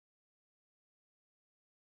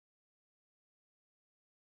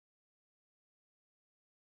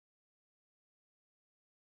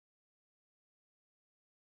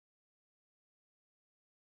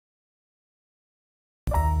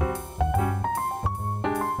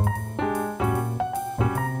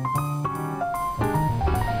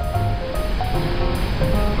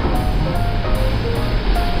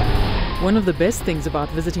One of the best things about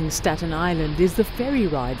visiting Staten Island is the ferry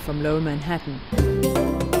ride from Lower Manhattan.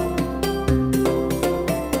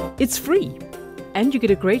 It's free, and you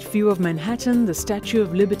get a great view of Manhattan, the Statue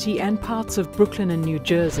of Liberty, and parts of Brooklyn and New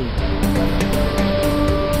Jersey.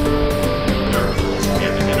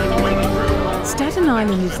 Staten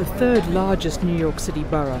Island is the third largest New York City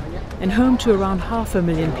borough and home to around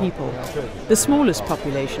 500,000 people, the smallest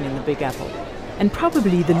population in the Big Apple, and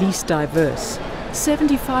probably the least diverse.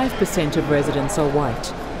 75% of residents are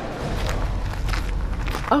white.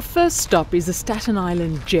 Our first stop is a Staten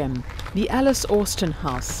Island gem, the Alice Austen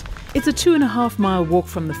House. It's a 2.5-mile walk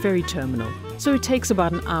from the ferry terminal, so it takes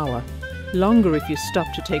about an hour. Longer if you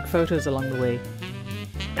stop to take photos along the way.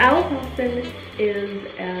 Alice Austen is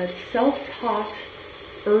a self-taught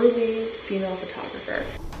early female photographer.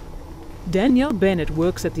 Danielle Bennett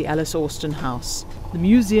works at the Alice Austen House. The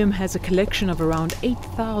museum has a collection of around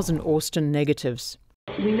 8,000 Austen negatives.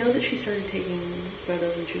 We know that she started taking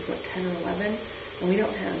photos when she was about 10 or 11, and we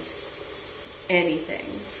don't have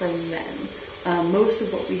anything from then. Most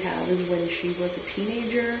of what we have is when she was a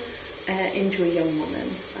teenager into a young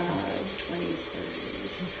woman, 20s,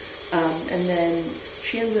 30s. And then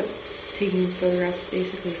she ends up taking photographs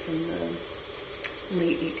basically from the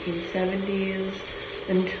late 1870s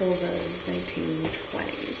until the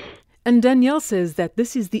 1920s. And Danielle says that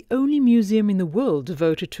this is the only museum in the world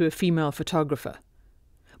devoted to a female photographer.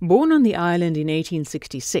 Born on the island in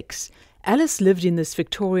 1866, Alice lived in this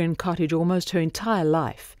Victorian cottage almost her entire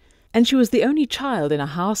life, and she was the only child in a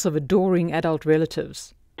house of adoring adult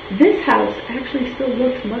relatives. This house actually still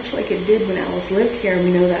looks much like it did when Alice lived here,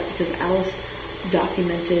 and we know that because Alice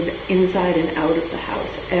documented inside and out of the house,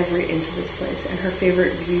 every inch of this place, and her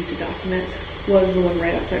favorite view to document was the one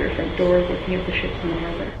right outside her front door looking at the ships in the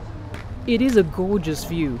harbor. It is a gorgeous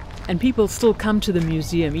view, and people still come to the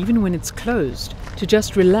museum even when it's closed to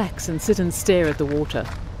just relax and sit and stare at the water.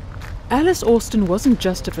 Alice Austen wasn't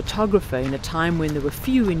just a photographer in a time when there were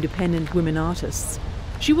few independent women artists.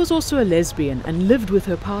 She was also a lesbian and lived with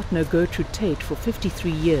her partner Gertrude Tate for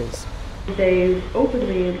 53 years. They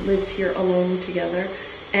openly lived here alone together,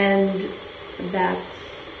 and that's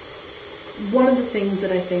one of the things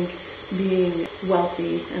that I think being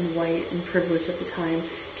wealthy and white and privileged at the time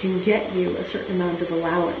can get you a certain amount of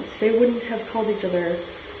allowance. They wouldn't have called each other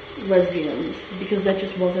lesbians because that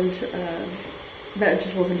just wasn't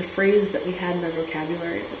a phrase that we had in our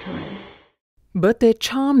vocabulary at the time. But their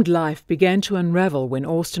charmed life began to unravel when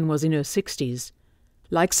Austen was in her 60s.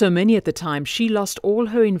 Like so many at the time, she lost all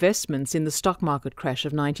her investments in the stock market crash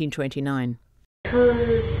of 1929.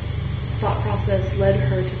 Her thought process led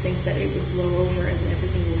her to think that it would blow over and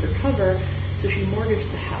everything would recover, so she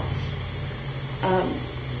mortgaged the house.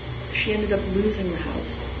 She ended up losing the house.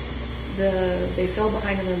 They fell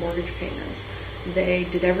behind on their mortgage payments. They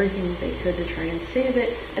did everything they could to try and save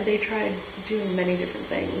it, and they tried doing many different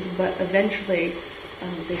things, but eventually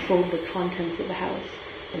they sold the contents of the house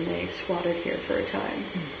and they squatted here for a time.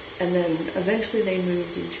 And then eventually they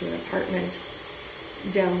moved into an apartment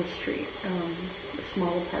down the street, a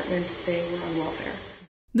small apartment. They were on welfare.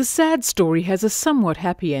 The sad story has a somewhat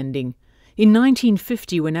happy ending. In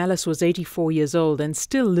 1950, when Alice was 84 years old and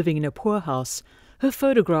still living in a poorhouse, her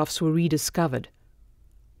photographs were rediscovered.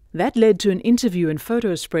 That led to an interview and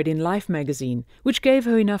photo spread in Life magazine, which gave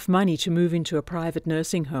her enough money to move into a private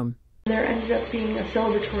nursing home. There ended up being a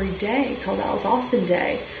celebratory day called Alice Austen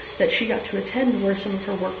Day that she got to attend, where some of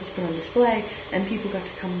her work was put on display and people got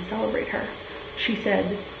to come and celebrate her. She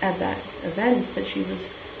said at that event that she was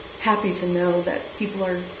happy to know that people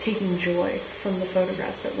are taking joy from the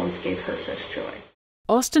photographs that once gave her such joy.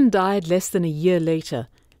 Austen died less than a year later,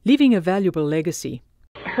 leaving a valuable legacy.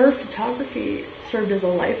 Her photography served as a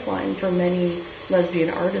lifeline for many lesbian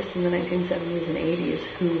artists in the 1970s and 80s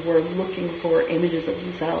who were looking for images of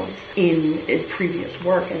themselves in previous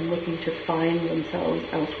work and looking to find themselves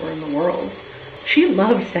elsewhere in the world. She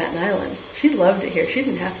loved Staten Island. She loved it here. She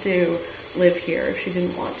didn't have to live here if she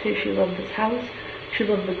didn't want to. She loved this house. She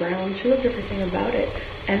loved the ground. She loved everything about it.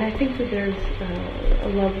 And I think that there's a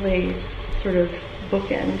lovely sort of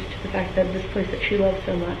bookend to the fact that this place that she loved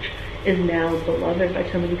so much is now beloved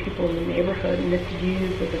by so many people in the neighborhood, and it's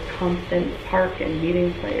used as a constant park and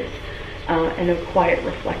meeting place and a quiet,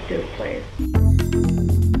 reflective place.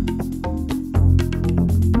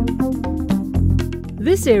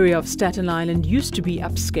 This area of Staten Island used to be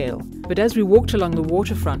upscale, but as we walked along the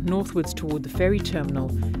waterfront northwards toward the ferry terminal,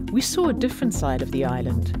 we saw a different side of the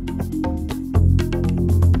island.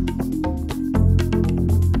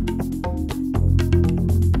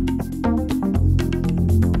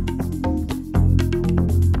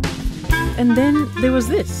 there was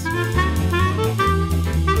this.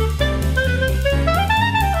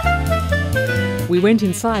 We went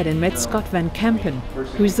inside and met Scott Van Kampen,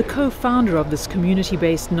 who is the co-founder of this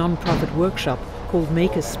community-based non-profit workshop called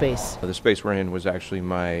Makerspace. The space we're in was actually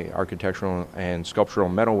my architectural and sculptural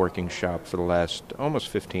metalworking shop for the last almost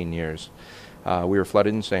 15 years. We were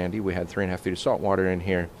flooded in Sandy. We had 3.5 feet of salt water in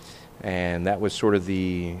here, and that was sort of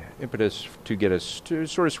the impetus to get us to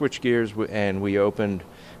sort of switch gears, and we opened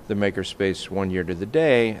the Makerspace 1 year to the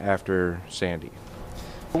day after Sandy.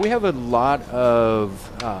 We have a lot of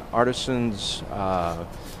artisans,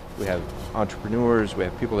 we have entrepreneurs, we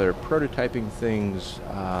have people that are prototyping things,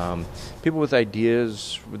 people with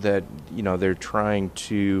ideas that, they're trying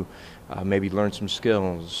to maybe learn some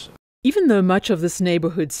skills. Even though much of this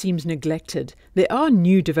neighborhood seems neglected, there are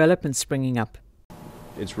new developments springing up.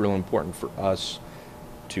 It's real important for us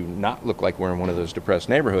to not look like we're in one of those depressed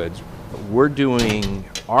neighborhoods. We're doing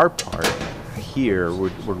our part here.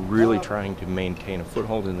 We're really trying to maintain a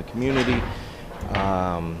foothold in the community.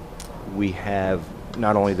 We have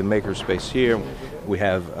not only the Makerspace here, we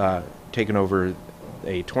have taken over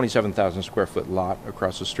a 27,000 square foot lot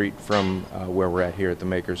across the street from where we're at here at the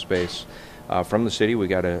Makerspace. From the city, we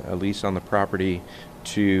got a lease on the property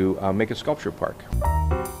to make a sculpture park.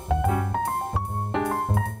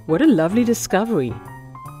 What a lovely discovery,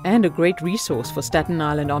 and a great resource for Staten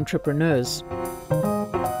Island entrepreneurs.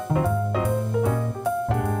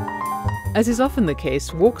 As is often the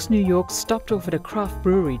case, Walks New York stopped off at a craft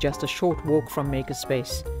brewery just a short walk from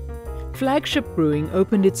Makerspace. Flagship Brewing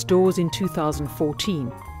opened its doors in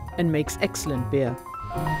 2014 and makes excellent beer.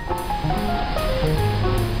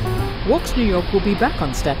 Walks New York will be back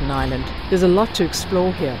on Staten Island. There's a lot to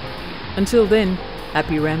explore here. Until then,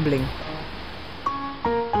 happy rambling.